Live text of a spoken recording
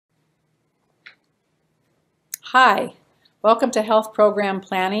Hi, welcome to Health Program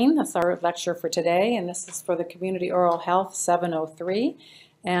Planning. That's our lecture for today, and this is for the Community Oral Health 703.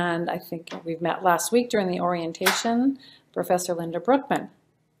 And I think we've met last week during the orientation, Professor Linda Brookman.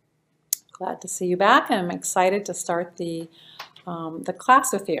 Glad to see you back, and I'm excited to start the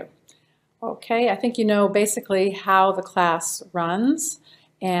class with you. Okay, I think you know basically how the class runs,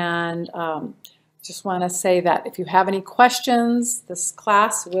 and just want to say that if you have any questions, this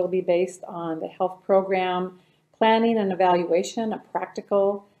class will be based on the Health Program Planning and Evaluation, a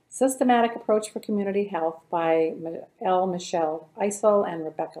practical, systematic approach for community health by Michelle Eisel and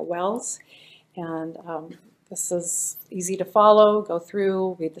Rebecca Wells. And this is easy to follow, go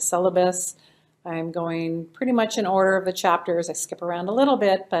through, read the syllabus. I'm going pretty much in order of the chapters. I skip around a little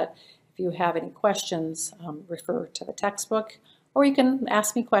bit, but if you have any questions, refer to the textbook, or you can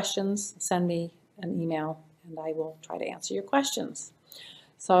ask me questions, send me an email, and I will try to answer your questions.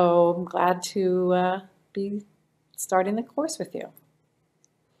 So I'm glad to be starting the course with you.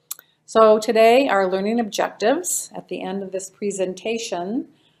 So today, our learning objectives. At the end of this presentation,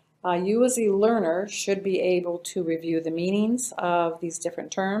 you as a learner should be able to review the meanings of these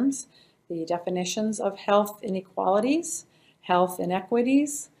different terms, the definitions of health inequalities, health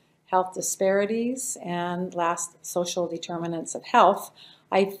inequities, health disparities, and last, social determinants of health.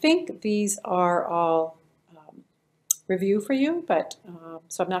 I think these are all review for you, but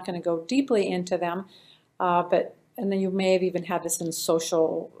so I'm not going to go deeply into them. And then you may have even had this in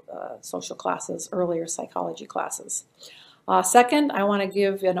social classes, earlier psychology classes. Second, I want to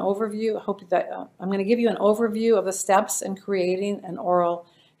give an overview. I hope that I'm going to give you an overview of the steps in creating an oral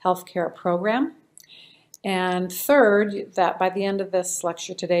healthcare program. And third, that by the end of this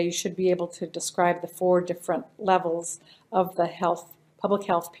lecture today, you should be able to describe the 4 different levels of the public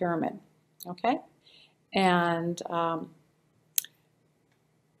health pyramid. Okay? And I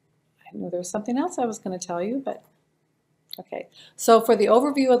know there was something else I was going to tell you, but okay. So for the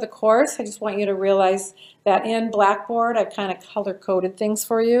overview of the course, I just want you to realize that in Blackboard, I've kind of color-coded things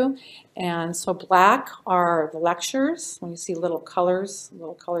for you. And so black are the lectures. When you see little colors,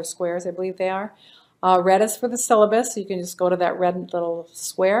 little color squares, I believe they are. Red is for the syllabus, so you can just go to that red little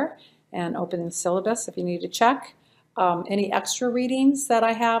square and open the syllabus if you need to check. Any extra readings that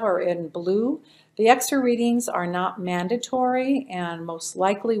I have are in blue. The extra readings are not mandatory and most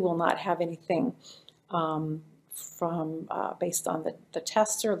likely will not have anything based on the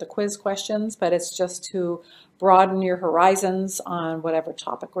test or the quiz questions, but it's just to broaden your horizons on whatever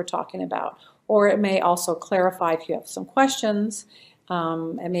topic we're talking about. Or it may also clarify if you have some questions.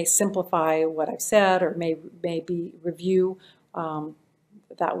 It may simplify what I've said, or maybe review.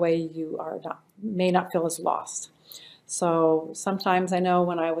 That way you may not feel as lost. So sometimes I know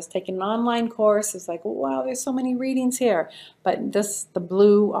when I was taking an online course, it's like, wow, there's so many readings here. But the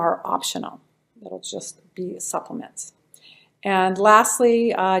blue are optional. It'll just be supplements. And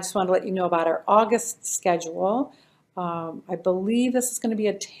lastly, I just want to let you know about our August schedule. I believe this is going to be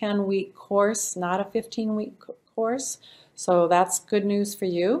a 10-week course, not a 15-week course. So that's good news for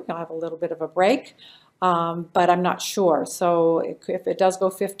you. You'll have a little bit of a break, but I'm not sure. So if it does go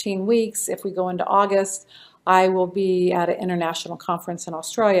 15 weeks, if we go into August, I will be at an international conference in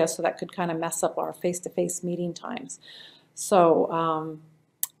Australia, so that could kind of mess up our face-to-face meeting times. So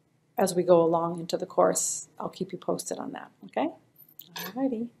as we go along into the course, I'll keep you posted on that, okay?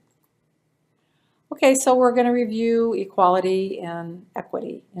 Alrighty. Okay, so we're going to review equality and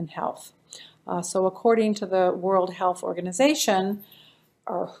equity in health. So according to the World Health Organization,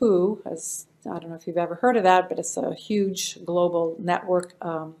 or WHO, I don't know if you've ever heard of that, but it's a huge global network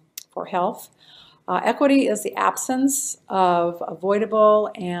for health. Equity is the absence of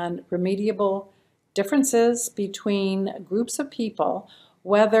avoidable and remediable differences between groups of people,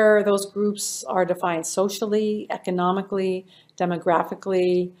 whether those groups are defined socially, economically,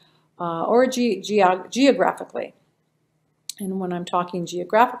 demographically, or geographically. And when I'm talking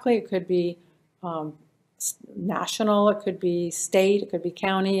geographically, it could be national, it could be state, it could be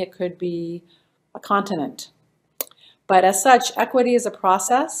county, it could be a continent. But as such, equity is a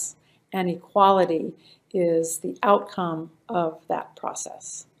process, and equality is the outcome of that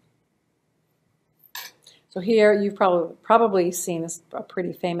process. So here you've probably seen a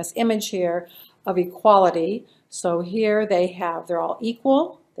pretty famous image here of equality. So here they're all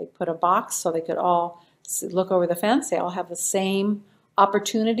equal. They put a box so they could all look over the fence. They all have the same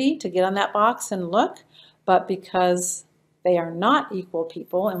opportunity to get on that box and look, but because they are not equal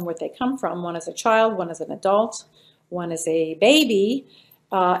people and where they come from, one is a child, one is an adult, one is a baby,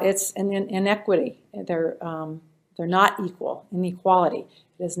 it's an inequity. They're not equal. Inequality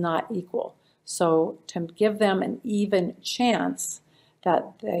is not equal. So to give them an even chance,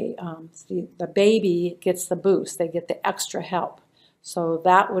 that the baby gets the boost, they get the extra help. So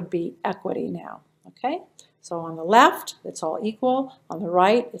that would be equity now, okay? So on the left, it's all equal. On the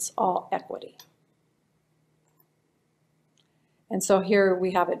right, it's all equity. And so here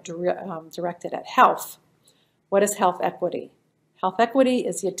we have it directed at health. What is health equity? Health equity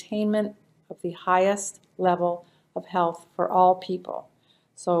is the attainment of the highest level of health for all people.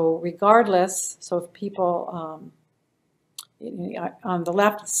 So regardless, so if people, on the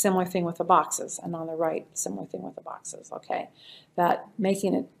left, similar thing with the boxes, and on the right, similar thing with the boxes, okay? That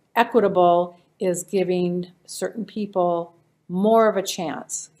making it equitable is giving certain people more of a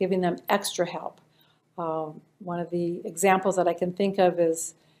chance, giving them extra help. One of the examples that I can think of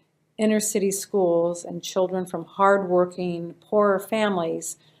is inner city schools and children from hardworking, poorer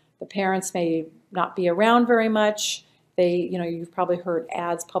families. The parents may not be around very much. You've probably heard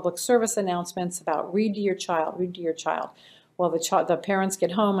ads, public service announcements about read to your child, read to your child. Well, the parents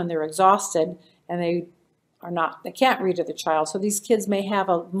get home and they're exhausted and they can't read to their child. So these kids may have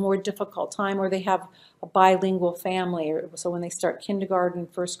a more difficult time, or they have a bilingual family. So when they start kindergarten,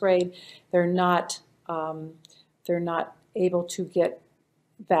 first grade, they're not able to get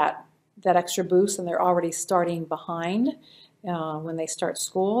that extra boost, and they're already starting behind when they start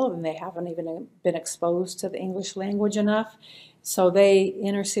school, and they haven't even been exposed to the English language enough. So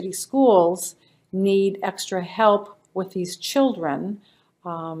inner city schools need extra help with these children.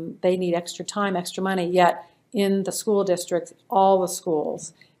 They need extra time, extra money, yet in the school district, all the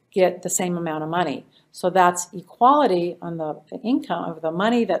schools get the same amount of money. So that's equality on the income of the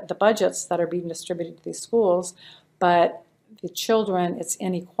money, the budgets that are being distributed to these schools, but the children, it's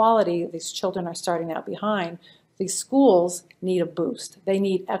inequality. These children are starting out behind. These schools need a boost. They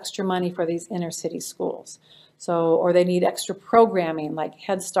need extra money for these inner city schools. Or they need extra programming like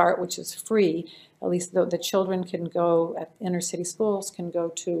Head Start, which is free. At least the children can go at inner city schools, can go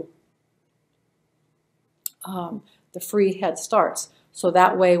to the free Head Starts. So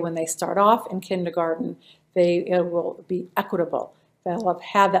that way when they start off in kindergarten, it will be equitable. They'll have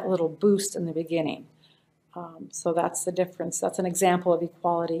had that little boost in the beginning. So that's the difference. That's an example of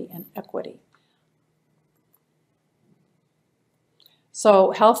equality and equity.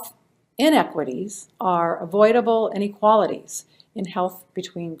 So health inequities are avoidable inequalities in health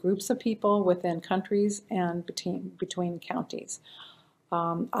between groups of people, within countries, and between counties.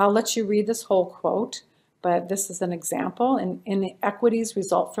 I'll let you read this whole quote, but this is an example. Inequities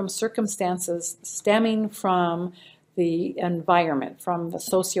result from circumstances stemming from the environment, from the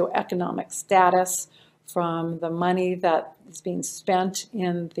socioeconomic status, from the money that is being spent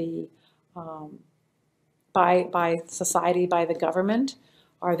in the by society, by the government.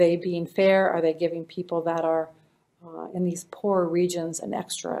 Are they being fair? Are they giving people that are in these poor regions an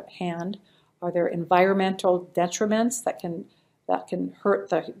extra hand? Are there environmental detriments that can hurt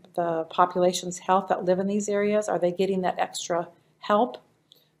the population's health that live in these areas? Are they getting that extra help?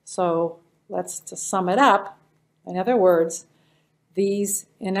 So to sum it up, in other words, these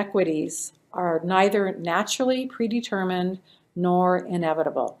inequities are neither naturally predetermined nor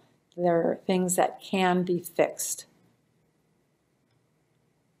inevitable. They're things that can be fixed.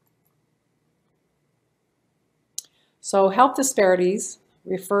 So health disparities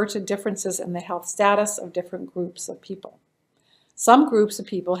refer to differences in the health status of different groups of people. Some groups of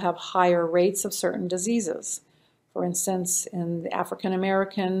people have higher rates of certain diseases. For instance, in the African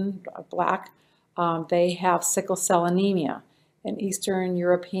American, Black, they have sickle cell anemia. In Eastern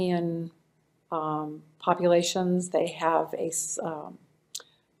European populations, they have a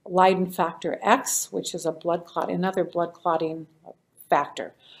Leiden factor X, which is another blood clotting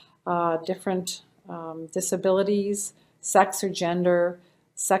factor. Different disabilities, sex or gender,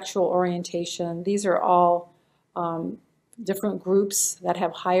 sexual orientation, these are all different groups that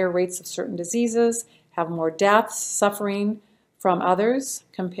have higher rates of certain diseases, have more deaths, suffering from others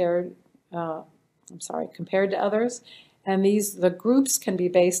compared to others. And the groups can be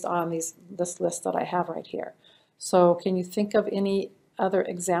based on this list that I have right here. So can you think of any other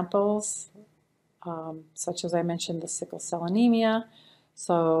examples, such as I mentioned the sickle cell anemia?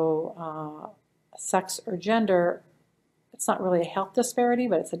 So sex or gender, it's not really a health disparity,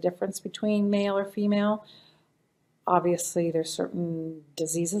 but it's a difference between male or female. Obviously, there's certain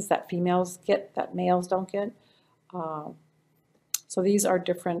diseases that females get that males don't get. So these are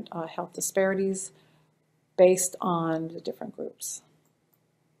different health disparities based on the different groups.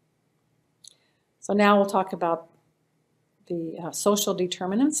 So now we'll talk about the social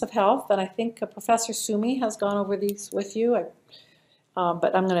determinants of health, and I think Professor Sumi has gone over these with you,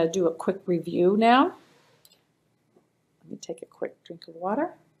 but I'm going to do a quick review now. Let me take a quick drink of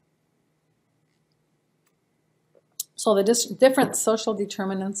water. So the different social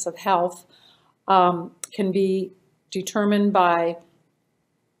determinants of health can be determined by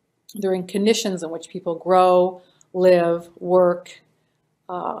the conditions in which people grow, live, work,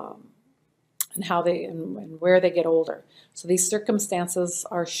 and how and where they get older. So these circumstances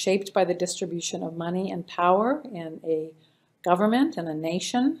are shaped by the distribution of money and power in a government and a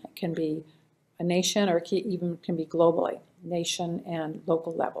nation. It can be a nation, or even can be globally, nation and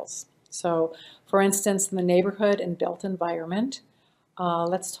local levels. So, for instance, in the neighborhood and built environment,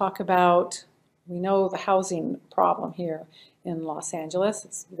 let's talk about, we know the housing problem here in Los Angeles.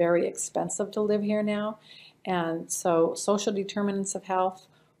 It's very expensive to live here now. And so social determinants of health,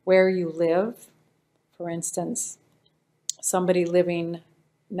 where you live, for instance, somebody living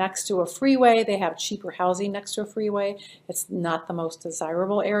next to a freeway, they have cheaper housing next to a freeway. It's not the most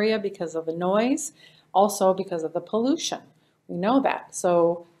desirable area because of the noise, also because of the pollution. We know that.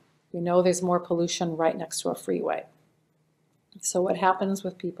 So we know there's more pollution right next to a freeway. So what happens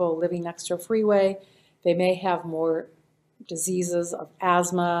with people living next to a freeway, they may have more diseases of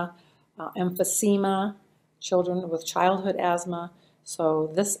asthma, emphysema, children with childhood asthma.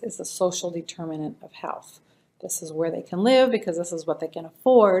 So this is a social determinant of health. This is where they can live because this is what they can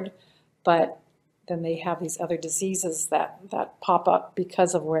afford, but then they have these other diseases that pop up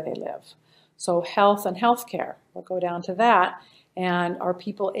because of where they live. So health and healthcare, we'll go down to that. And are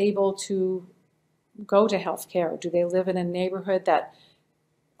people able to go to healthcare? Do they live in a neighborhood that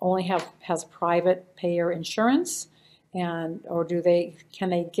only has private payer insurance? Or do they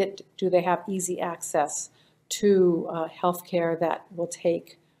have easy access to healthcare that will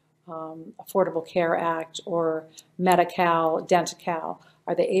take Affordable Care Act or Medi-Cal, Denti-Cal?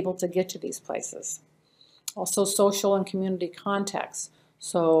 Are they able to get to these places? Also social and community context.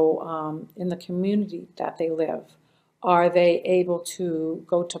 So in the community that they live, are they able to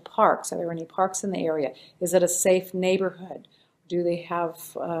go to parks? Are there any parks in the area? Is it a safe neighborhood? Do they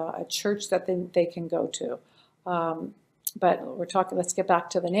have a church that they can go to? But let's get back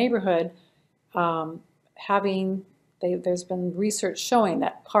to the neighborhood. There's been research showing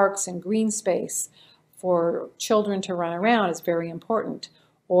that parks and green space for children to run around is very important.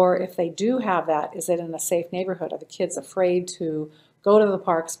 Or if they do have that, is it in a safe neighborhood? Are the kids afraid to go to the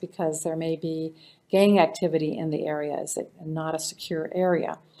parks because there may be gang activity in the area? Is it not a secure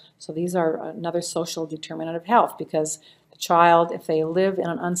area? So these are another social determinant of health, because the child, if they live in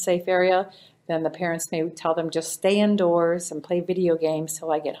an unsafe area, then the parents may tell them just stay indoors and play video games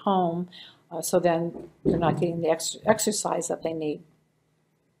till I get home. So then they're not getting the exercise that they need.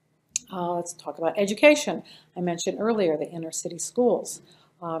 Let's talk about education. I mentioned earlier the inner city schools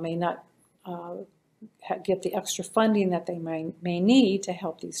may not get the extra funding that they may need to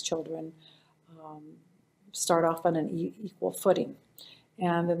help these children start off on an equal footing.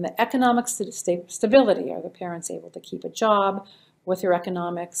 And then the economic stability. Are the parents able to keep a job with their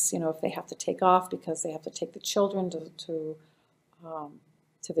economics? If they have to take off because they have to take the children to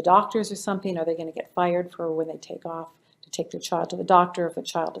the doctors or something, are they going to get fired for when they take off to take their child to the doctor if the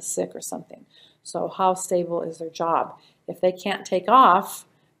child is sick or something? So how stable is their job? If they can't take off,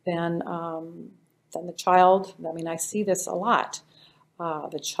 then the child, I see this a lot,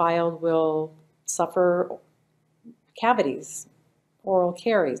 the child will suffer cavities, oral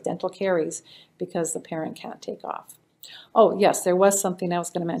caries, dental caries, because the parent can't take off. Oh yes, there was something I was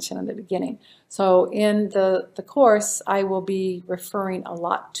going to mention in the beginning. So in the course, I will be referring a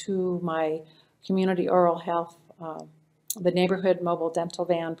lot to my community oral health, the Neighborhood Mobile Dental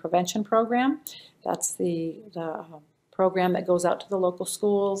Van Prevention Program. That's the program that goes out to the local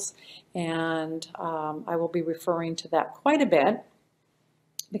schools, and I will be referring to that quite a bit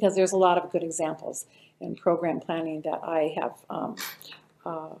because there's a lot of good examples in program planning that I have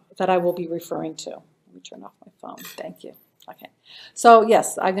that I will be referring to. Let me turn off my phone. Thank you. Okay. So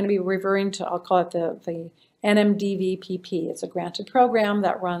yes, I'm going to be referring to, I'll call it the NMDVPP. It's a granted program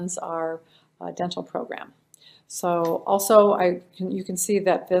that runs our dental program. So also you can see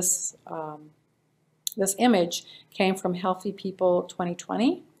that this this image came from Healthy People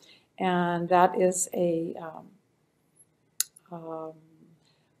 2020, and that is a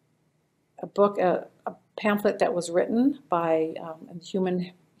book, a pamphlet that was written by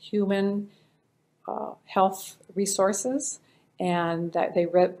Human Health Resources, and that they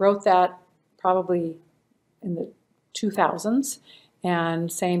wrote that probably in the 2000s,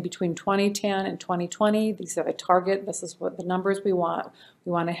 and saying between 2010 and 2020, these are the target, this is what the numbers we want.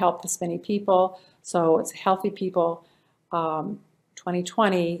 We want to help this many people. So it's Healthy People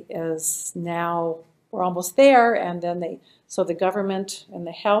 2020 is now, we're almost there, and then so the government and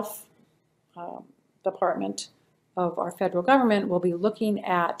the health department of our federal government will be looking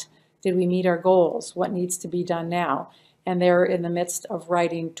at Did we meet our goals? What needs to be done now? And they're in the midst of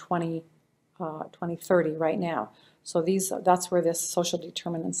writing 2030 right now. So that's where this social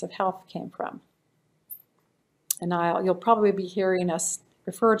determinants of health came from. And you'll probably be hearing us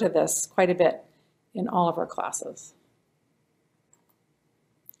refer to this quite a bit in all of our classes.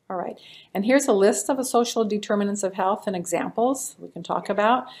 All right, and here's a list of the social determinants of health and examples we can talk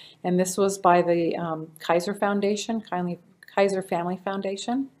about. And this was by the Kaiser Foundation, Kaiser Family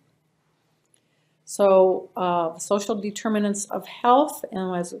Foundation. So social determinants of health,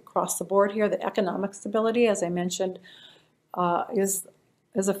 and as across the board here, the economic stability, as I mentioned, is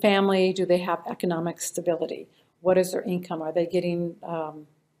as a family, do they have economic stability? What is their income? Are they getting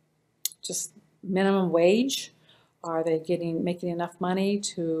just minimum wage? Are they making enough money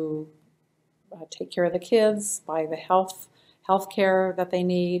to take care of the kids, buy the health care that they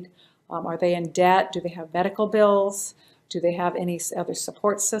need? Are they in debt? Do they have medical bills? Do they have any other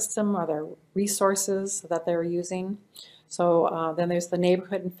support system? Are there resources that they're using? So then there's the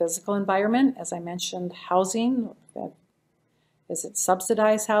neighborhood and physical environment. As I mentioned, housing. Is it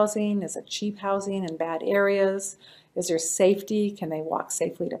subsidized housing? Is it cheap housing in bad areas? Is there safety? Can they walk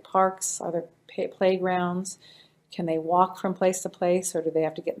safely to parks? Are there playgrounds? Can they walk from place to place, or do they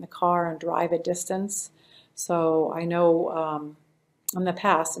have to get in the car and drive a distance? So I know in the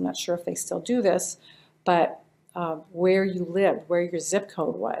past, I'm not sure if they still do this, but where you lived, where your zip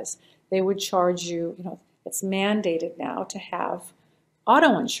code was, they would charge you, it's mandated now to have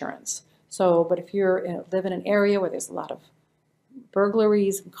auto insurance. So, but if you live in an area where there's a lot of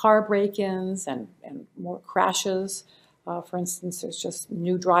burglaries, and car break-ins, and more crashes, for instance, there's just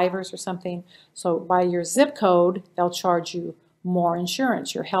new drivers or something. So by your zip code, they'll charge you more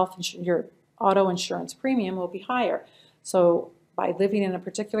insurance. Your your auto insurance premium will be higher. So by living in a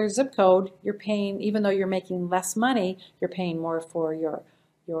particular zip code, you're paying, even though you're making less money, you're paying more for your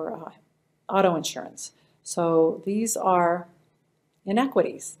auto insurance. So these are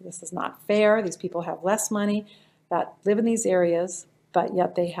inequities. This is not fair. These people have less money that live in these areas, but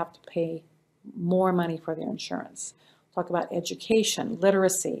yet they have to pay more money for their insurance. Talk about education,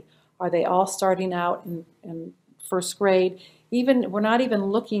 literacy. Are they all starting out in first grade? We're not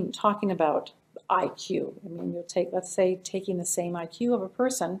even talking about IQ. I mean, let's say, taking the same IQ of a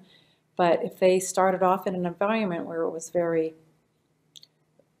person, but if they started off in an environment where it was very,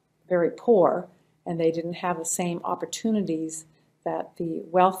 very poor, and they didn't have the same opportunities that the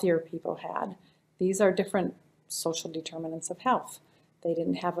wealthier people had, these are different social determinants of health. They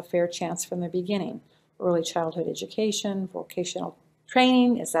didn't have a fair chance from the beginning. Early childhood education, vocational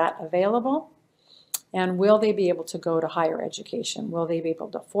training, is that available? And will they be able to go to higher education? Will they be able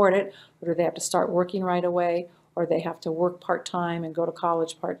to afford it? Or do they have to start working right away? Or they have to work part-time and go to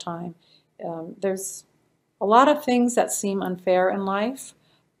college part-time? There's a lot of things that seem unfair in life,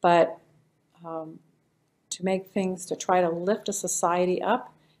 but to try to lift a society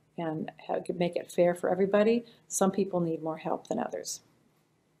up and make it fair for everybody, some people need more help than others.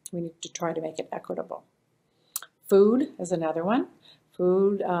 We need to try to make it equitable. Food is another one.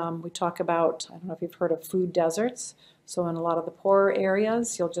 Food, we talk about, I don't know if you've heard of food deserts. So in a lot of the poorer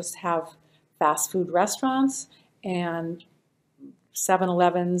areas, you'll just have fast food restaurants and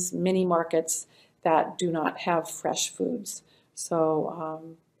 7-Elevens, mini markets that do not have fresh foods.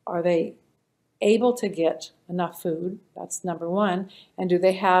 So are they able to get enough food? That's number one. And do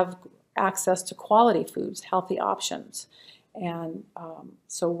they have access to quality foods, healthy options? And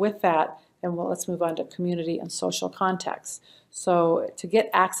so with that, then let's move on to community and social context. So to get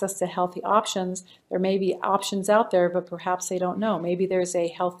access to healthy options, there may be options out there, but perhaps they don't know. Maybe there's a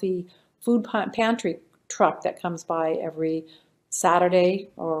healthy food pantry truck that comes by every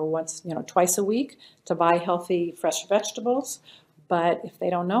Saturday or twice a week to buy healthy fresh vegetables. But if they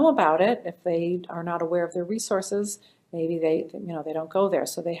don't know about it, if they are not aware of their resources, maybe they don't go there.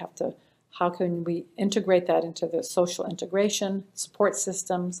 So they have to, how can we integrate that into the social integration, support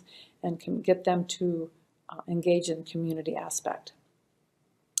systems, and can get them to engage in the community aspect.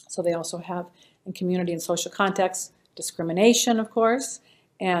 So they also have, in community and social context, discrimination, of course,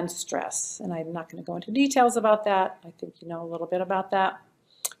 and stress. And I'm not going to go into details about that. I think you know a little bit about that.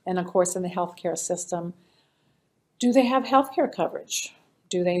 And of course, in the healthcare system, do they have healthcare coverage?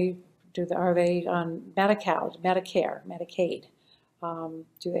 Are they on Medicare, Medicaid?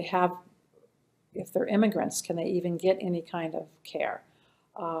 Do they have, if they're immigrants, can they even get any kind of care?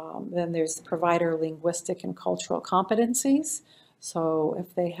 Then there's the provider linguistic and cultural competencies. So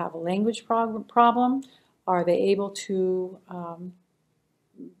if they have a language problem, are they able to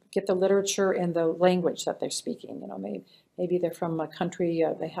get the literature in the language that they're speaking? Maybe they're from a country,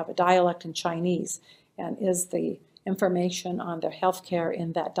 they have a dialect in Chinese, and is the information on their health care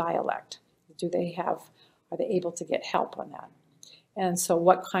in that dialect? Are they able to get help on that? And so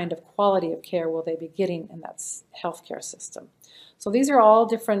what kind of quality of care will they be getting in that healthcare system? So these are all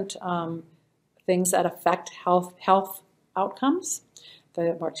different things that affect health outcomes.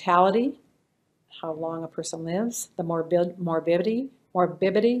 The mortality, how long a person lives, the morbidity,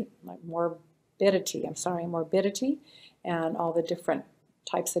 and all the different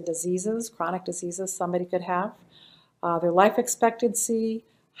types of diseases, chronic diseases somebody could have, their life expectancy,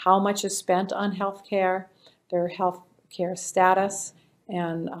 how much is spent on health care, their health care status,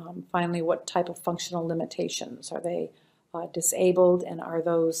 and finally, what type of functional limitations. Are they disabled, and are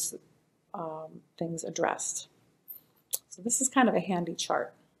those things addressed? So this is kind of a handy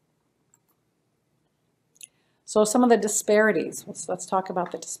chart. So some of the disparities. Let's talk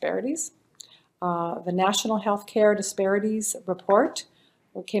about the disparities. The National Healthcare Disparities Report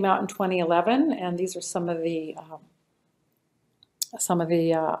came out in 2011, and these are some of the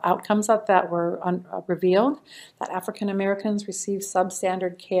outcomes that were revealed, that African Americans receive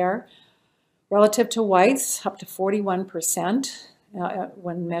substandard care relative to whites, up to 41%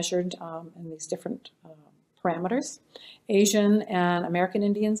 when measured in these different parameters. Asian and American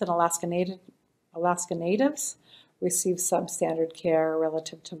Indians and Alaska Natives receive substandard care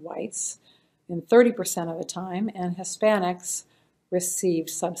relative to whites in 30% of the time, and Hispanics receive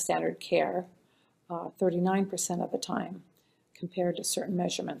substandard care 39% of the time, compared to certain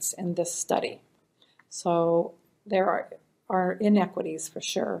measurements in this study. So there are inequities for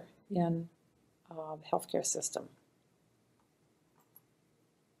sure in the healthcare system.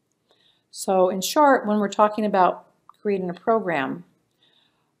 So in short, when we're talking about creating a program,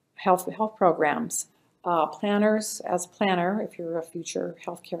 health programs, planners, as planner, if you're a future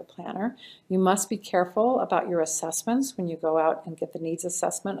healthcare planner, you must be careful about your assessments when you go out and get the needs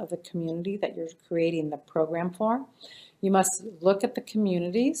assessment of the community that you're creating the program for. You must look at the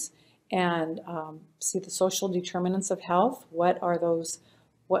communities and see the social determinants of health. What are those?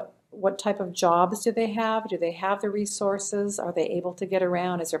 What type of jobs do they have? Do they have the resources? Are they able to get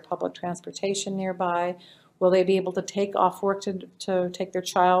around? Is there public transportation nearby? Will they be able to take off work to take their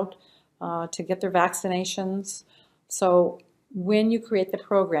child to get their vaccinations? So when you create the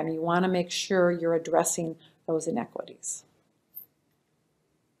program, you want to make sure you're addressing those inequities.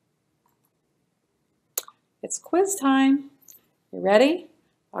 It's quiz time. You ready?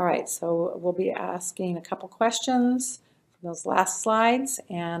 All right, so we'll be asking a couple questions from those last slides,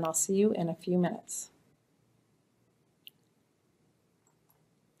 and I'll see you in a few minutes.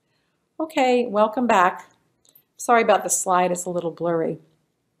 Okay, welcome back. Sorry about the slide, it's a little blurry.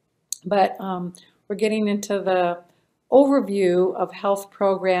 But we're getting into the overview of health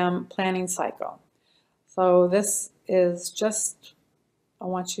program planning cycle. So this is just, I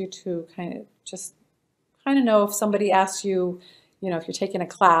want you to kind of know if somebody asks you, if you're taking a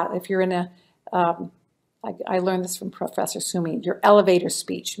class, if you're in a, I learned this from Professor Sumi, your elevator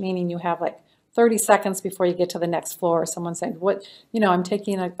speech, meaning you have like 30 seconds before you get to the next floor. Someone saying, I'm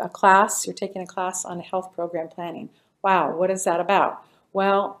taking a class, you're taking a class on health program planning. Wow, what is that about?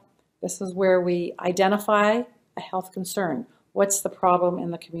 Well, this is where we identify a health concern. What's the problem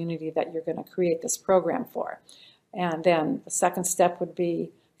in the community that you're going to create this program for? And then the second step would be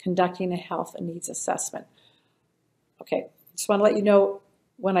conducting a health and needs assessment. Okay, just want to let you know,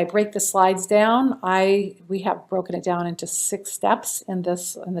 when I break the slides down, we have broken it down into 6 steps in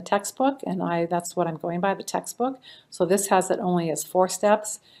the textbook, and that's what I'm going by, the textbook. So this has it only as 4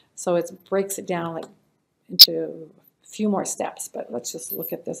 steps, so it breaks it down into a few more steps. But let's just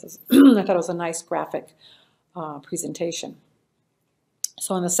look at this. I thought it was a nice graphic presentation.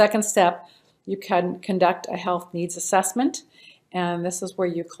 So in the second step, you can conduct a health needs assessment, and this is where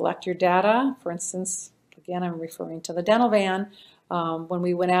you collect your data. For instance, again, I'm referring to the dental van. When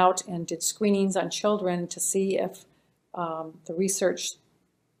we went out and did screenings on children to see if the research,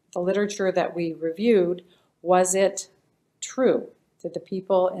 the literature that we reviewed, was it true? Did the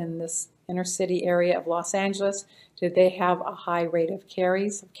people in this inner city area of Los Angeles, did they have a high rate of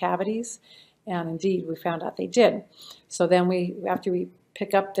caries, of cavities? And indeed, we found out they did. So then after we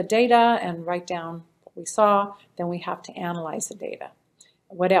pick up the data and write down what we saw, then we have to analyze the data.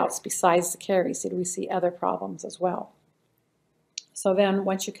 What else besides the caries? Did we see other problems as well? So then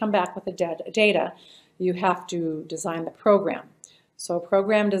once you come back with the data, you have to design the program. So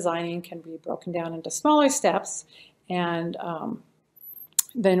program designing can be broken down into smaller steps, and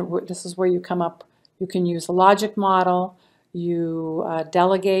then this is where you come up, you can use a logic model, you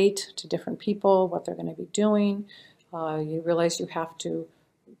delegate to different people what they're going to be doing. You realize you have to,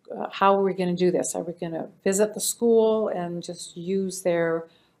 how are we going to do this? Are we going to visit the school and just use their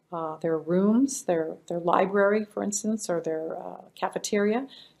their rooms, their library, for instance, or their cafeteria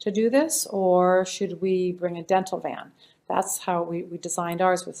to do this, or should we bring a dental van? That's how we designed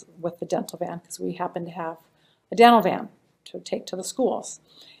ours with the dental van, because we happen to have a dental van to take to the schools.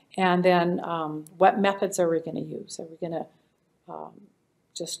 And then what methods are we going to use? Are we going to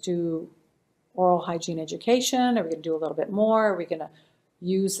just do oral hygiene education? Are we going to do a little bit more? Are we going to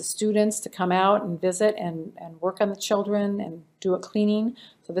use the students to come out and visit and work on the children and do a cleaning?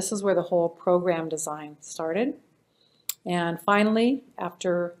 So this is where the whole program design started. And finally,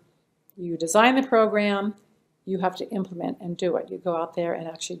 after you design the program, you have to implement and do it. You go out there and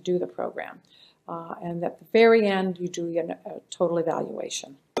actually do the program. And at the very end, you do a total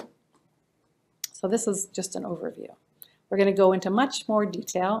evaluation. So this is just an overview. We're going to go into much more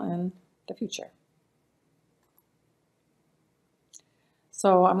detail in the future.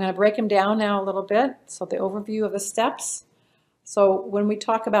 So I'm going to break them down now a little bit. So the overview of the steps. So when we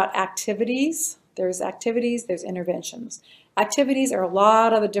talk about activities, there's interventions. Activities are a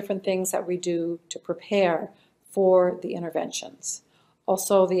lot of the different things that we do to prepare for the interventions.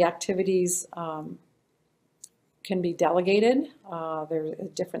 Also, the activities can be delegated. There are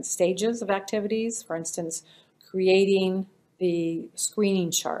different stages of activities. For instance, creating the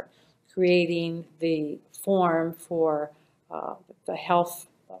screening chart, creating the form for the health,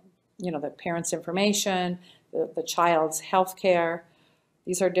 the parents' information, the child's health care.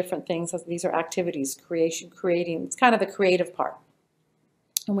 These are different things. These are activities, creating. It's kind of the creative part.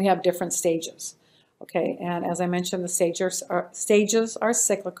 And we have different stages. Okay, and as I mentioned, the stages are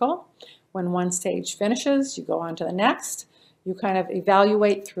cyclical. When one stage finishes, you go on to the next. You kind of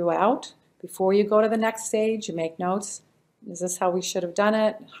evaluate throughout. Before you go to the next stage, you make notes. Is this how we should have done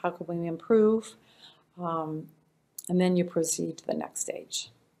it? How could we improve? And then you proceed to the next stage.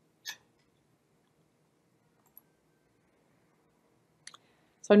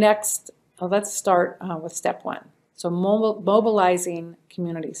 So next, let's start with step one. So mobilizing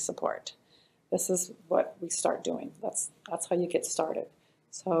community support. This is what we start doing. That's how you get started.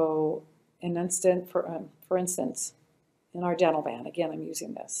 So for instance, in our dental van, again, I'm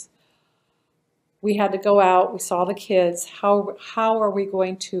using this. We had to go out, we saw the kids. How are we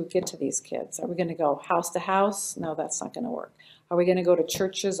going to get to these kids? Are we going to go house to house? No, that's not going to work. Are we going to go to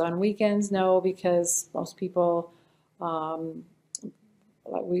churches on weekends? No, because most people,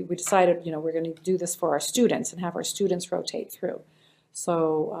 we decided, we're going to do this for our students and have our students rotate through.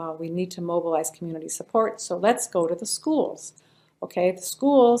 So we need to mobilize community support. So let's go to the schools. Okay, the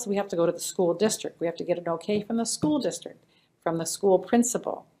schools, we have to go to the school district. We have to get an okay from the school district, from the school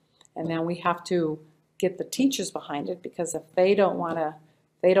principal. And then we have to get the teachers behind it, because if they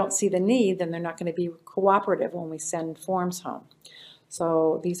don't see the need, then they're not going to be cooperative when we send forms home.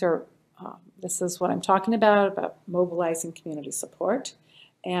 So this is what I'm talking about mobilizing community support.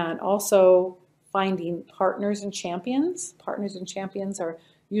 And also finding partners and champions. Partners and champions are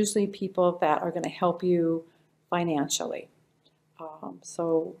usually people that are going to help you financially.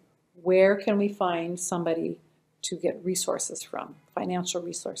 So where can we find somebody to get resources from, financial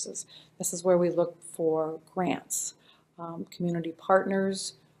resources? This is where we look for grants. Community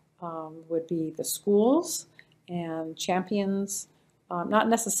partners would be the schools, and champions, not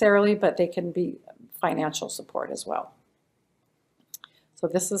necessarily, but they can be financial support as well. So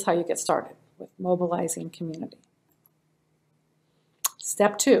this is how you get started with mobilizing community.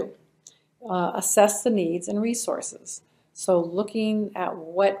 Step two, assess the needs and resources. So looking at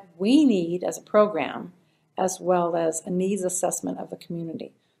what we need as a program, as well as a needs assessment of the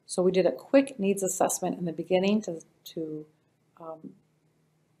community. So we did a quick needs assessment in the beginning to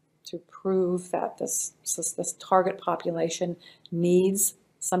prove that this target population needs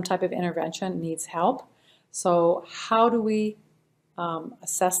some type of intervention, needs help. So how do we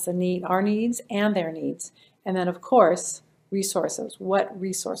assess our needs and their needs? And then, of course, resources. What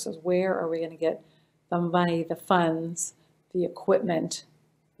resources? Where are we going to get the money, the funds, the equipment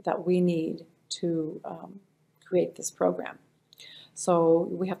that we need to create this program? So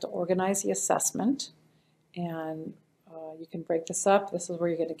we have to organize the assessment, and you can break this up. This is where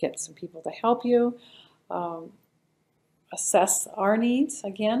you're going to get some people to help you assess our needs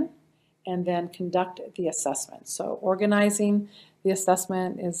again, and then conduct the assessment. So organizing the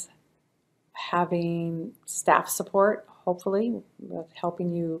assessment is having staff support, hopefully, with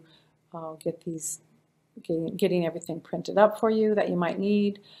helping you getting everything printed up for you that you might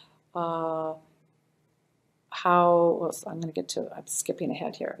need. I'm skipping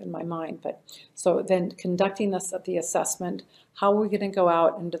ahead here in my mind, but so then conducting the assessment, how are we going to go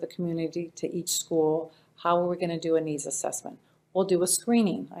out into the community to each school? How are we going to do a needs assessment? we'll do a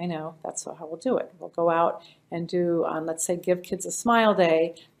screening. I know, that's how we'll do it. We'll go out and do, let's say, Give Kids a Smile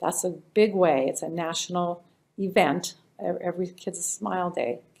Day. That's a big way. It's a national event. Every Kid's a Smile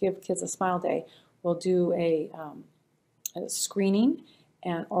Day. Give Kids a Smile Day. We'll do a screening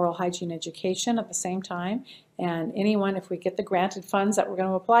and oral hygiene education at the same time. And anyone, if we get the granted funds that we're going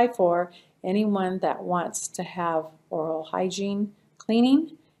to apply for, anyone that wants to have oral hygiene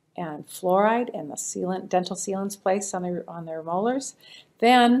cleaning and fluoride and the sealant, dental sealants placed on their molars,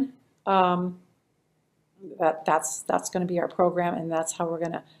 then that's going to be our program, and that's how we're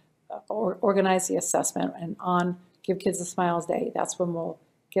going to organize the assessment. And on Give Kids a Smiles Day, that's when we'll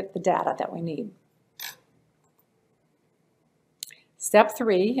get the data that we need. Step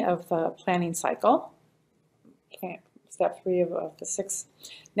 3 of the planning cycle. Step 3 of the 6.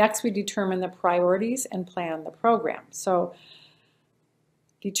 Next, we determine the priorities and plan the program. So,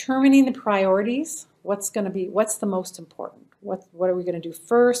 determining the priorities, what's the most important? What are we going to do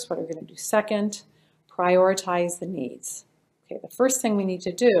first? What are we going to do second? Prioritize the needs. Okay, the first thing we need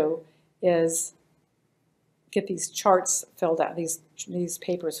to do is get these charts filled out, these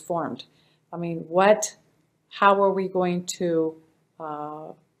papers formed. I mean, how are we going to,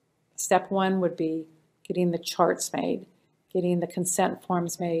 step 1 would be getting the charts made, getting the consent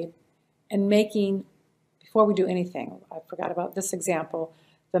forms made, and making, before we do anything, I forgot about this example,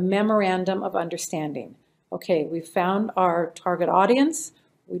 the memorandum of understanding. Okay, we found our target audience.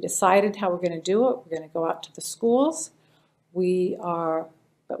 We decided how we're going to do it. We're going to go out to the schools.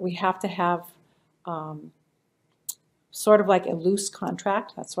 But we have to have sort of like a loose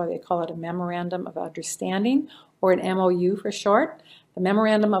contract. That's why they call it a memorandum of understanding, or an MOU for short. The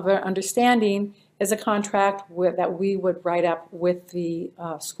memorandum of understanding is a contract that we would write up with the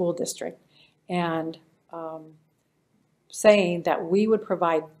school district, and saying that we would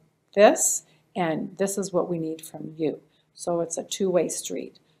provide this, and this is what we need from you. So it's a two-way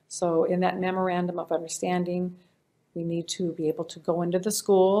street. So in that memorandum of understanding, we need to be able to go into the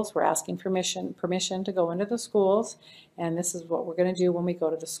schools. We're asking permission to go into the schools, and this is what we're going to do when we go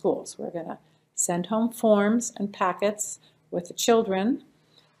to the schools. We're going to send home forms and packets with the children.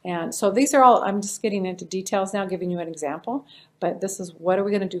 And so these are all, I'm just getting into details now, giving you an example, but this is what are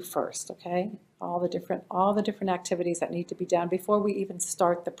we going to do first, okay? All the different activities that need to be done before we even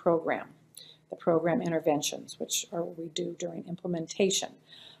start the program interventions, which we do during implementation.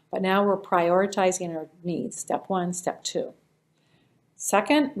 But now we're prioritizing our needs, step 1, step 2.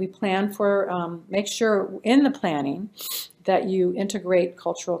 Second, we plan for, make sure in the planning that you integrate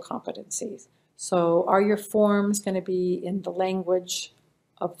cultural competencies. So are your forms going to be in the language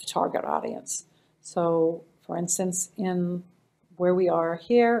of the target audience? So for instance, in where we are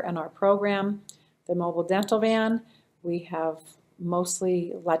here in our program, the mobile dental van, we have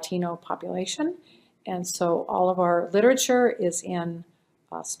mostly Latino population, and so all of our literature is in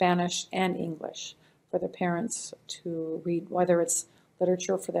Spanish and English for the parents to read, whether it's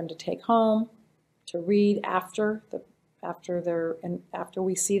literature for them to take home, to read after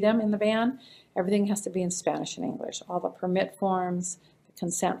we see them in the van. Everything has to be in Spanish and English. All the permit forms, the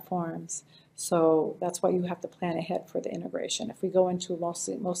consent forms. So that's why you have to plan ahead for the integration. If we go into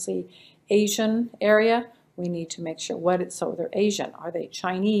mostly Asian area, we need to make sure so they're Asian. Are they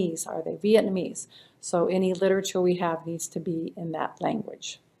Chinese? Are they Vietnamese? So any literature we have needs to be in that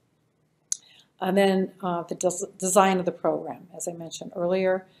language. And then the design of the program, as I mentioned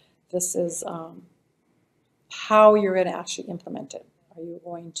earlier, this is how you're going to actually implement it. Are you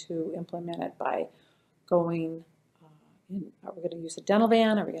going to implement it by going are we going to use a dental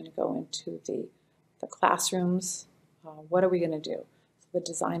van? Are we going to go into the classrooms? What are we going to do? So the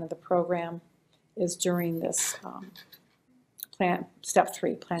design of the program is during this step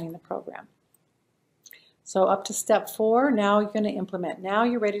 3, planning the program. So up to step 4, now you're going to implement. Now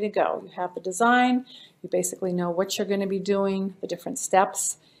you're ready to go. You have the design. You basically know what you're going to be doing, the different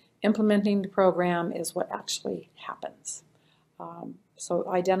steps. Implementing the program is what actually happens.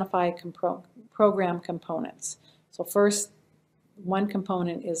 So identify program components. So first, one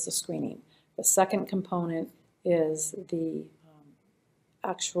component is the screening. The second component is the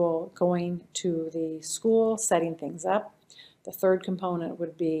actual going to the school, setting things up. The third component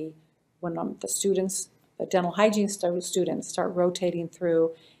would be when the dental hygiene students start rotating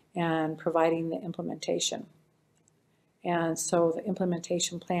through and providing the implementation. And so the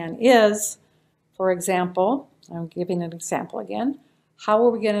implementation plan is, for example, I'm giving an example again, how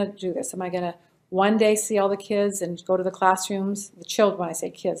are we going to do this? Am I going to one day see all the kids and go to the classrooms, the children, when I say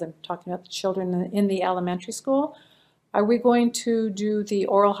kids, I'm talking about the children in the elementary school. Are we going to do the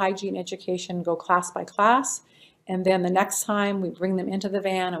oral hygiene education, go class by class, and then the next time we bring them into the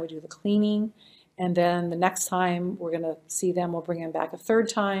van and we do the cleaning, And then the next time we're going to see them, we'll bring them back a third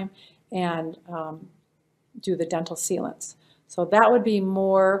time and do the dental sealants. So that would be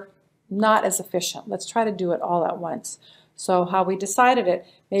more, not as efficient. Let's try to do it all at once. So how we decided it,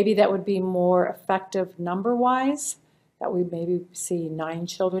 maybe that would be more effective number-wise, that we maybe see 9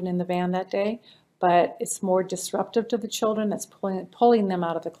 children in the van that day, but it's more disruptive to the children. That's pulling them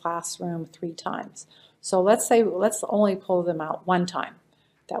out of the classroom 3 times. So let's only pull them out 1 time,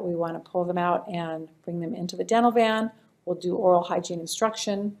 that we want to pull them out and bring them into the dental van. We'll do oral hygiene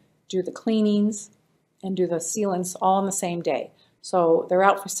instruction, do the cleanings, and do the sealants all on the same day. So they're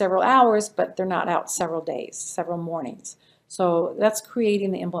out for several hours, but they're not out several days, several mornings. So that's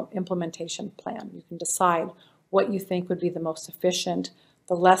creating the implementation plan. You can decide what you think would be the most efficient,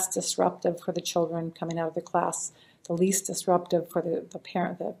 the less disruptive for the children coming out of the class, the least disruptive for the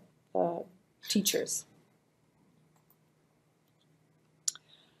parent, the teachers.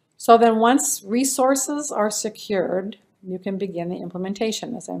 So then once resources are secured, you can begin the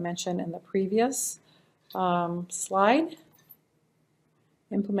implementation, as I mentioned in the previous slide,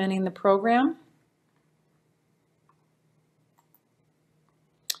 implementing the program.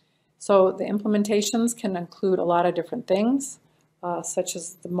 So the implementations can include a lot of different things, such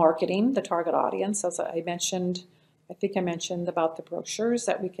as the marketing, the target audience, as I mentioned. I think I mentioned about the brochures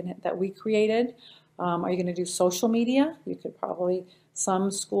that we created. Are you going to do social media? You could probably,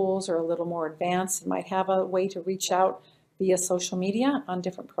 some schools are a little more advanced and might have a way to reach out via social media on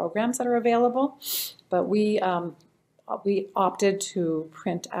different programs that are available. But we opted to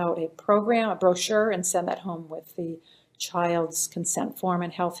print out a brochure, and send that home with the child's consent form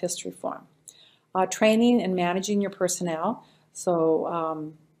and health history form. Training and managing your personnel.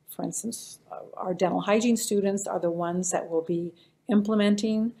 So, for instance, our dental hygiene students are the ones that will be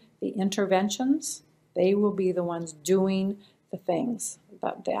implementing the interventions. They will be the ones doing the things,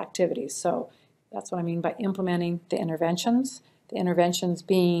 the activities. So that's what I mean by implementing the interventions. The interventions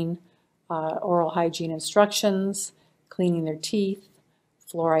being oral hygiene instructions, cleaning their teeth,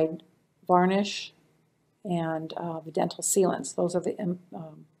 fluoride varnish, and the dental sealants. Those are the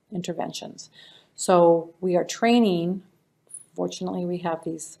interventions. So we are training. Fortunately, we have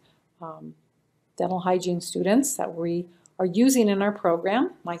these dental hygiene students that we are using in our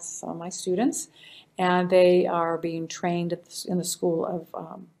program, some of my students, and they are being trained in the School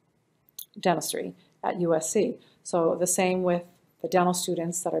of Dentistry at USC. So the same with the dental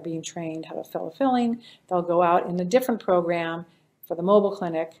students that are being trained how to fill a filling. They'll go out in a different program for the mobile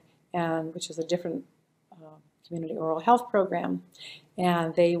clinic, which is a different community oral health program,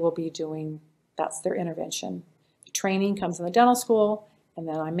 and they will be doing, that's their intervention. The training comes in the dental school, and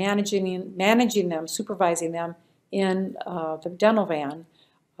then I'm managing them, supervising them in the dental van,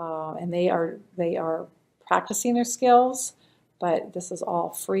 and they are practicing their skills, but this is all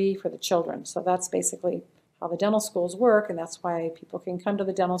free for the children. So that's basically how the dental schools work, and that's why people can come to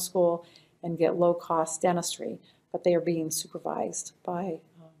the dental school and get low-cost dentistry, but they are being supervised by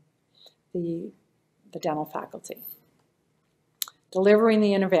the dental faculty. Delivering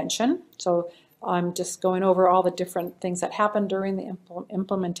the intervention. So I'm just going over all the different things that happen during the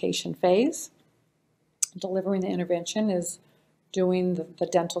implementation phase. Delivering the intervention is doing the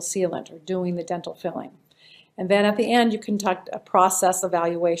dental sealant or doing the dental filling. And then at the end, you conduct a process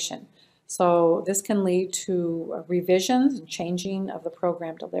evaluation. So this can lead to revisions and changing of the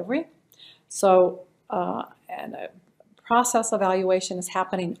program delivery. So and a process evaluation is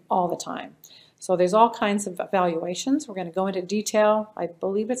happening all the time. So there's all kinds of evaluations. We're going to go into detail. I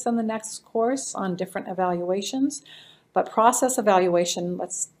believe it's in the next course on different evaluations. But process evaluation,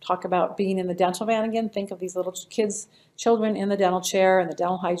 let's talk about being in the dental van again. Think of these little children in the dental chair and the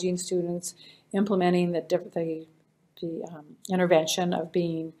dental hygiene students implementing the intervention of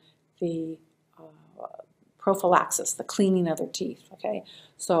being the prophylaxis, the cleaning of their teeth. Okay,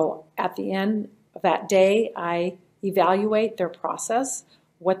 so at the end of that day, I evaluate their process,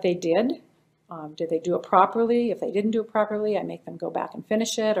 what they did. Did they do it properly? If they didn't do it properly, I make them go back and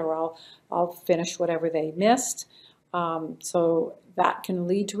finish it, or I'll finish whatever they missed. So that can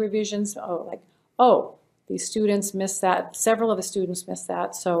lead to revisions. These students missed that. Several of the students missed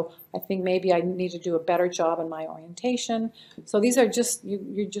that. So I think maybe I need to do a better job in my orientation. So these are just,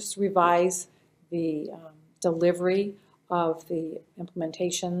 you just revise the delivery of the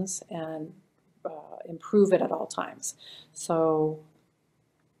implementations and improve it at all times. So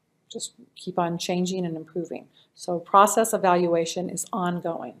just keep on changing and improving. So process evaluation is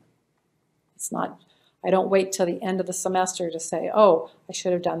ongoing. It's not, I don't wait till the end of the semester to say, oh, I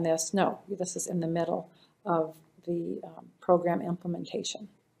should have done this. No, this is in the middle of the program implementation.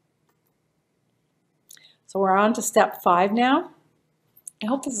 So we're on to step 5 now. I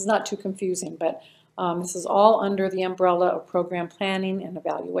hope this is not too confusing, but this is all under the umbrella of program planning and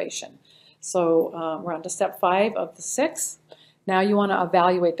evaluation. So we're on to step 5 of the 6. Now you want to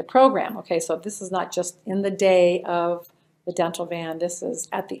evaluate the program. Okay, so this is not just in the day of the dental van. This is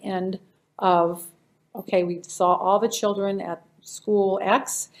at the end of, okay, we saw all the children at school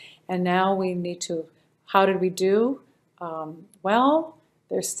X, and now we need to, how did we do? Well,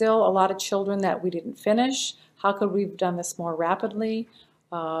 there's still a lot of children that we didn't finish. How could we have done this more rapidly?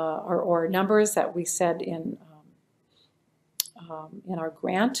 Or numbers that we said in our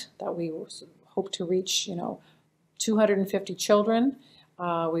grant that we hope to reach, 250 children.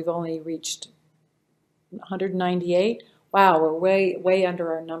 We've only reached 198. Wow, we're way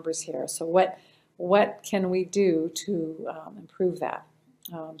under our numbers here. So what can we do to improve that?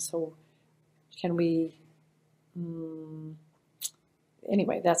 So can we?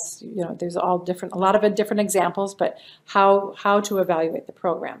 Anyway, that's, there's a lot of different examples, but how to evaluate the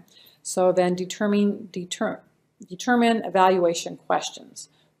program. So then determine evaluation questions.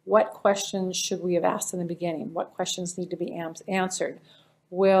 What questions should we have asked in the beginning? What questions need to be answered?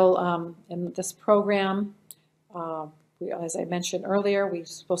 Will, in this program, as I mentioned earlier, we're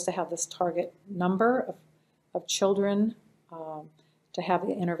supposed to have this target number of children to have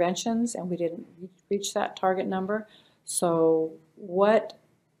the interventions, and we didn't reach that target number. So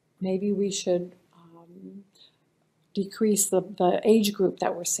maybe we should decrease the age group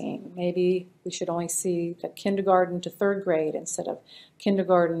that we're seeing. Maybe we should only see the kindergarten to 3rd grade instead of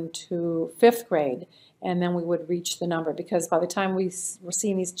kindergarten to 5th grade, and then we would reach the number, because by the time we were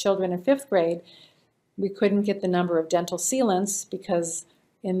seeing these children in 5th grade, we couldn't get the number of dental sealants, because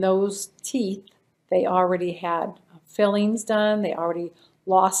in those teeth they already had fillings done, they already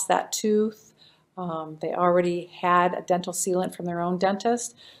lost that tooth, they already had a dental sealant from their own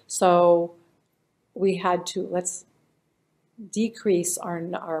dentist. So we had to, let's decrease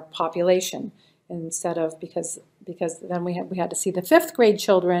our population instead of, because then we had to see the 5th grade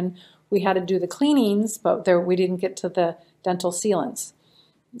children. We had to do the cleanings, but we didn't get to the dental sealants.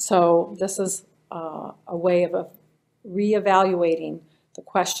 So this is a way of reevaluating the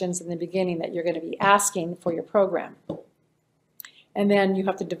questions in the beginning that you're going to be asking for your program. And then you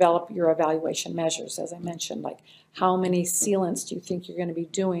have to develop your evaluation measures, as I mentioned, like how many sealants do you think you're going to be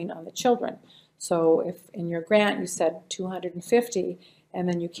doing on the children? So if in your grant you said 250 and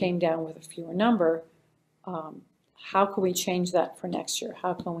then you came down with a fewer number, how can we change that for next year?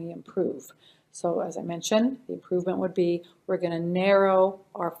 How can we improve? So as I mentioned, the improvement would be we're going to narrow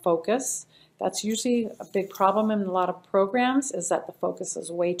our focus. That's usually a big problem in a lot of programs, is that the focus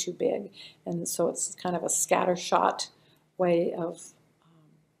is way too big. And so it's kind of a scattershot way of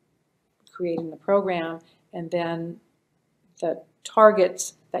creating the program, and then the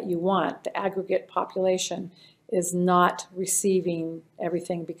targets that you want, the aggregate population, is not receiving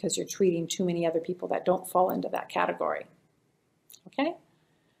everything because you're treating too many other people that don't fall into that category. Okay?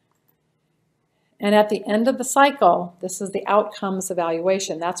 And at the end of the cycle, this is the outcomes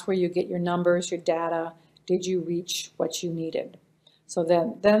evaluation. That's where you get your numbers, your data. Did you reach what you needed? So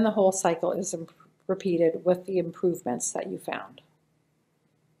then the whole cycle is repeated with the improvements that you found.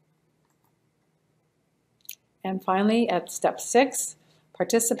 And finally, at step 6,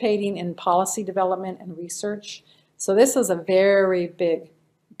 participating in policy development and research. So this is a very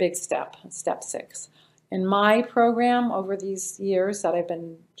big step, step 6. In my program, over these years that I've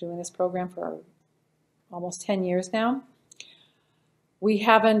been doing this program for almost 10 years now, we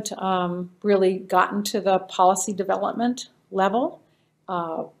haven't really gotten to the policy development level,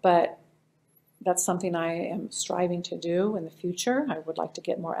 but that's something I am striving to do in the future. I would like to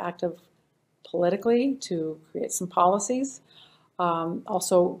get more active politically to create some policies.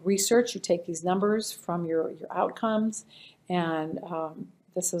 Also research, you take these numbers from your outcomes, and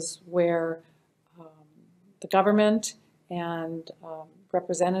this is where the government and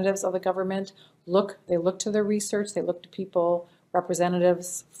representatives of the government they look to their research, they look to people,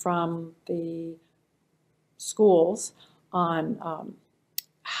 representatives from the schools on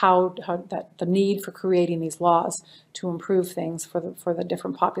the need for creating these laws to improve things for the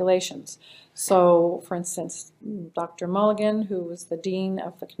different populations. So, for instance, Dr. Mulligan, who was the dean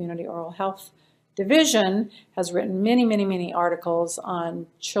of the Community Oral Health Division, has written many articles on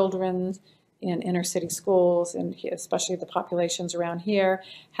children in inner city schools, and especially the populations around here,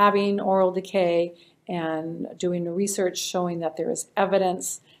 having oral decay, and doing the research showing that there is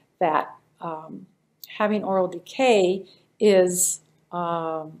evidence that having oral decay is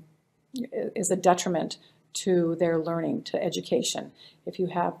a detriment to their learning, to education. If you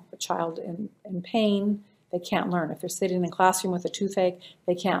have a child in pain, they can't learn. If they're sitting in a classroom with a toothache,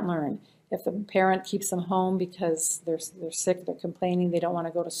 they can't learn. If the parent keeps them home because they're sick, they're complaining, they don't want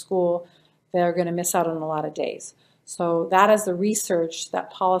to go to school, they're going to miss out on a lot of days. So that is the research that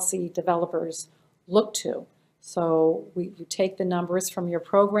policy developers look to. So you take the numbers from your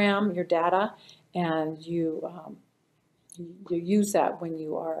program, your data, and you use that when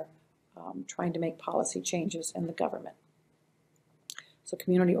you are trying to make policy changes in the government. So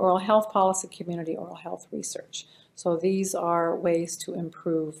community oral health policy, community oral health research. So these are ways to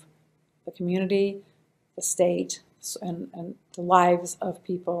improve the community, the state, and the lives of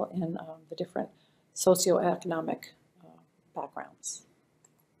people in the different socioeconomic backgrounds.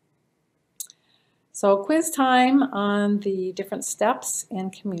 So quiz time on the different steps in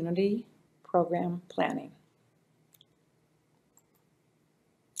community program planning.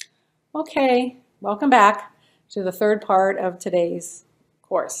 Okay, welcome back to the third part of today's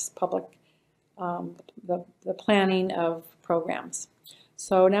course, the planning of programs.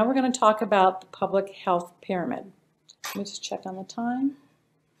 So now we're going to talk about the public health pyramid. Let me just check on the time.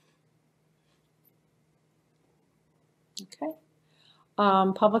 Okay.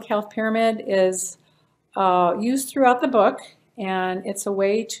 Public health pyramid is used throughout the book, and it's a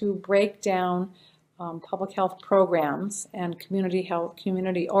way to break down public health programs and community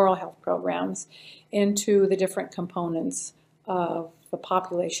oral health programs into the different components of the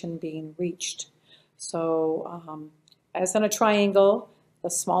population being reached. So as in a triangle, the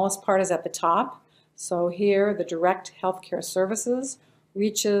smallest part is at the top. So here, the direct healthcare services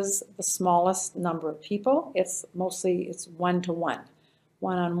reaches the smallest number of people. It's one-to-one,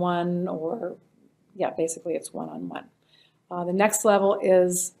 one-on-one, or yeah, basically it's one-on-one. The next level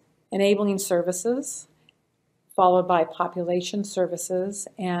is enabling services, followed by population services,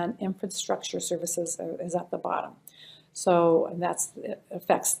 and infrastructure services is at the bottom. So it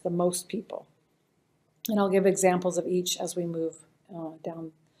affects the most people. And I'll give examples of each as we move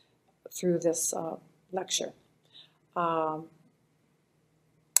down through this lecture. And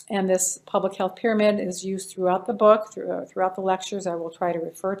this public health pyramid is used throughout the book, throughout the lectures. I will try to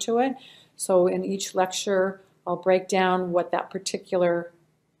refer to it. So in each lecture, I'll break down what that particular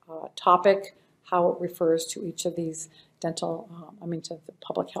topic, how it refers to each of these to the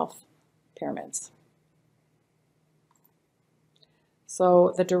public health pyramids.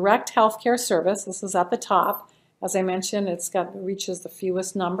 So the direct healthcare service, this is at the top. As I mentioned, it reaches the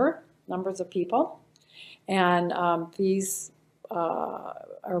fewest numbers of people. And these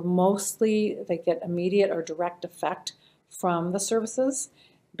are mostly, they get immediate or direct effect from the services,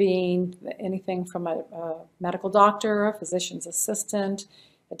 being anything from a medical doctor, a physician's assistant,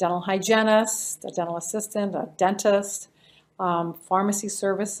 a dental hygienist, a dental assistant, a dentist, pharmacy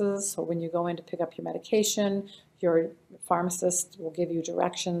services. So when you go in to pick up your medication, your pharmacist will give you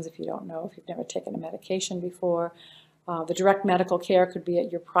directions if you don't know, if you've never taken a medication before. The direct medical care could be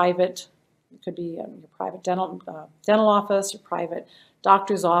at your private, it could be your private dental office, your private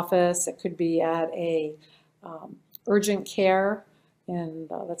doctor's office. It could be at a urgent care in,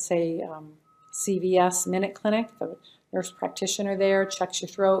 let's say, CVS Minute Clinic. The nurse practitioner there checks your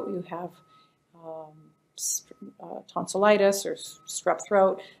throat. You have tonsillitis or strep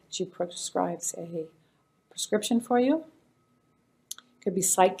throat. She prescribes a prescription for you. It could be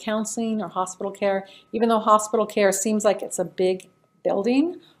site counseling or hospital care. Even though hospital care seems like it's a big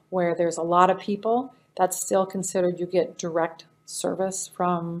building where there's a lot of people, that's still considered you get direct service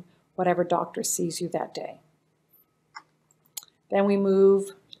from whatever doctor sees you that day. Then we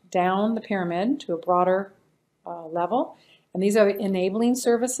move down the pyramid to a broader level, and these are the enabling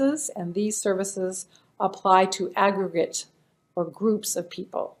services, and these services apply to aggregate or groups of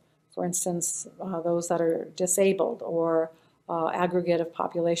people. For instance, those that are disabled, or aggregate of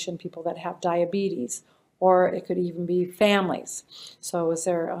population, people that have diabetes, or it could even be families. So is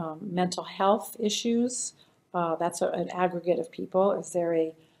there mental health issues? That's an aggregate of people. Is there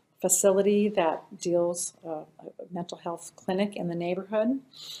a facility that deals a mental health clinic in the neighborhood?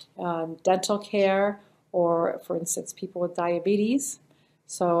 Dental care, or for instance, people with diabetes.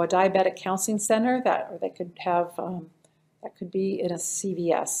 So a diabetic counseling center that could have, that could be in a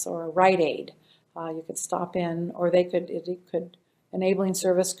CVS or a Rite Aid. You could stop in, or enabling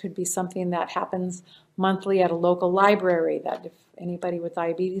service could be something that happens monthly at a local library, that if anybody with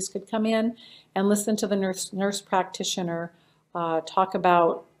diabetes could come in and listen to the nurse practitioner talk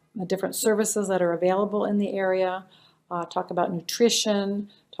about the different services that are available in the area, talk about nutrition,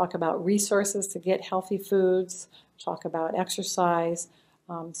 talk about resources to get healthy foods, talk about exercise.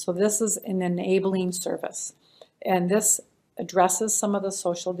 So this is an enabling service, and this addresses some of the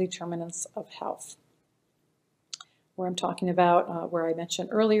social determinants of health. Where I'm talking about, where I mentioned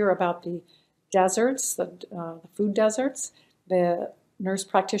earlier about the deserts, the food deserts, the nurse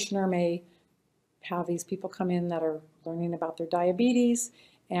practitioner may have these people come in that are learning about their diabetes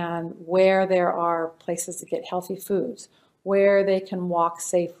and where there are places to get healthy foods, where they can walk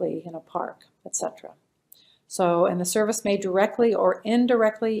safely in a park, etc. So, and the service may directly or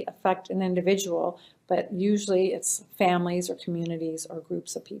indirectly affect an individual, but usually it's families or communities or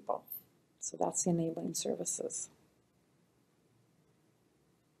groups of people. So that's the enabling services.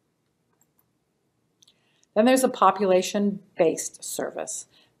 Then there's a population-based service.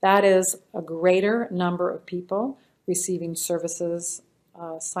 That is a greater number of people receiving services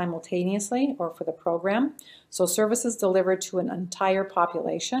simultaneously or for the program. So services delivered to an entire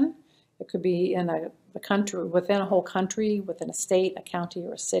population. It could be in the country, within a whole country, within a state, a county,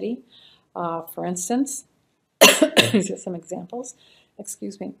 or a city. For instance, these are some examples.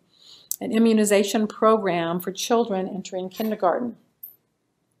 Excuse me. An immunization program for children entering kindergarten.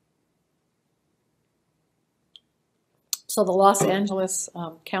 So the Los Angeles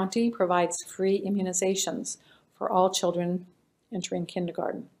County provides free immunizations for all children entering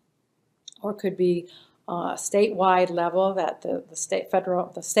kindergarten. Or it could be a statewide level that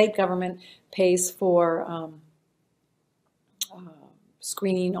the state government pays for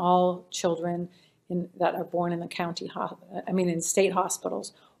screening all children that are born in the county, in state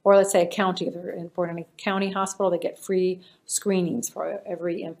hospitals. Or let's say a county, if they're born in a county hospital, they get free screenings for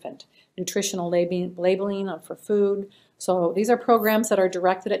every infant. Nutritional labeling for food. So these are programs that are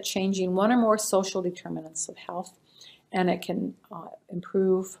directed at changing one or more social determinants of health, and it can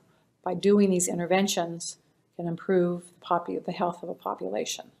improve, by doing these interventions, can improve the health of a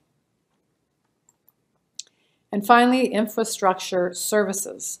population. And finally, infrastructure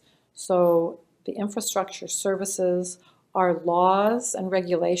services. So the infrastructure services are laws and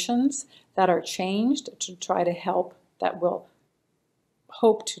regulations that are changed to try to help, that will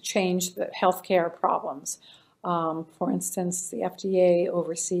hope to change the healthcare problems. For instance, the FDA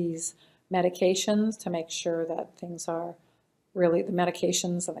oversees medications to make sure that things are really, the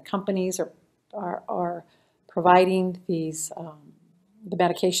medications and the companies are providing these the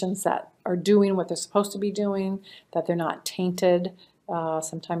medications that are doing what they're supposed to be doing, that they're not tainted.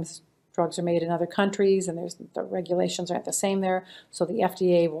 Sometimes drugs are made in other countries and the regulations aren't the same there, so the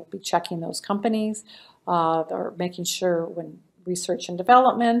FDA will be checking those companies. They're making sure when research and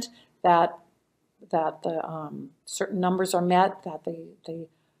development that the certain numbers are met, that the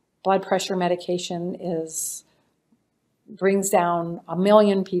blood pressure medication brings down 1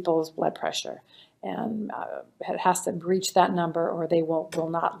 million people's blood pressure, and it has to reach that number or they will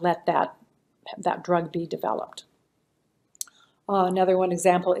not let that drug be developed. Another one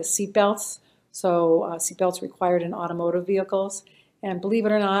example is seatbelts. So seatbelts required in automotive vehicles, and believe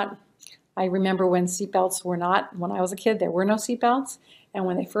it or not, I remember when seatbelts were not, when I was a kid, there were no seatbelts, and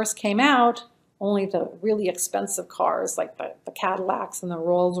when they first came out, only the really expensive cars like the Cadillacs and the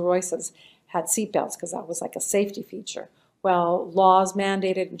Rolls Royces had seatbelts because that was like a safety feature. Well, laws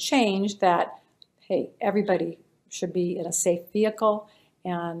mandated and changed that, hey, everybody should be in a safe vehicle,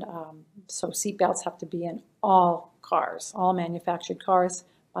 and so seatbelts have to be in all cars. All manufactured cars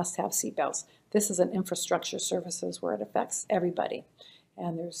must have seatbelts. This is an infrastructure services where it affects everybody,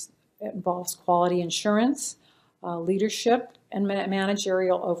 and it involves quality assurance, leadership and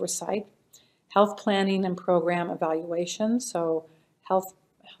managerial oversight, health planning and program evaluation. So health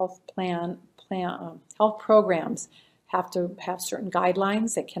programs have to have certain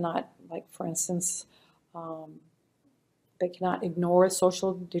guidelines. They cannot, like for instance, they cannot ignore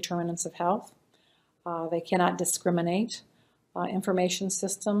social determinants of health. They cannot discriminate. Information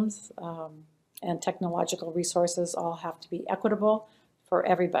systems and technological resources all have to be equitable for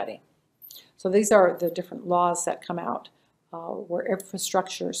everybody. So these are the different laws that come out where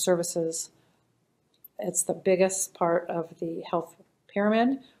infrastructure services, it's the biggest part of the health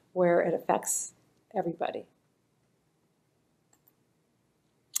pyramid where it affects everybody.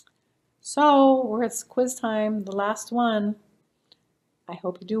 So it's quiz time, the last one. I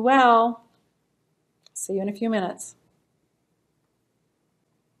hope you do well. See you in a few minutes.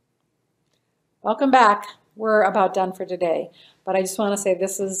 Welcome back. We're about done for today, but I just want to say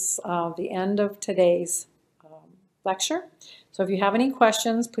this is the end of today's lecture. So if you have any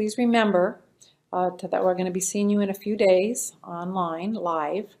questions, please remember that we're going to be seeing you in a few days online,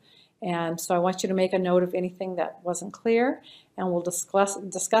 live. And so I want you to make a note of anything that wasn't clear, and we'll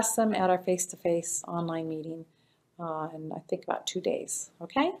discuss them at our face-to-face online meeting in I think about 2 days.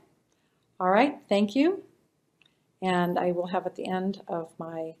 Okay? All right, thank you. And I will have at the end of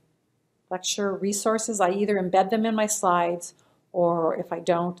my lecture resources. I either embed them in my slides, or if I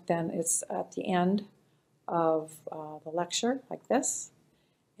don't, then it's at the end of the lecture like this.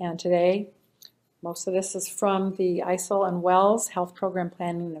 And today Most of this is from the ISIL and Wells Health Program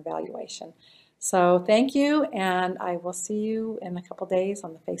Planning and Evaluation. So thank you, and I will see you in a couple days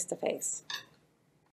on the face-to-face.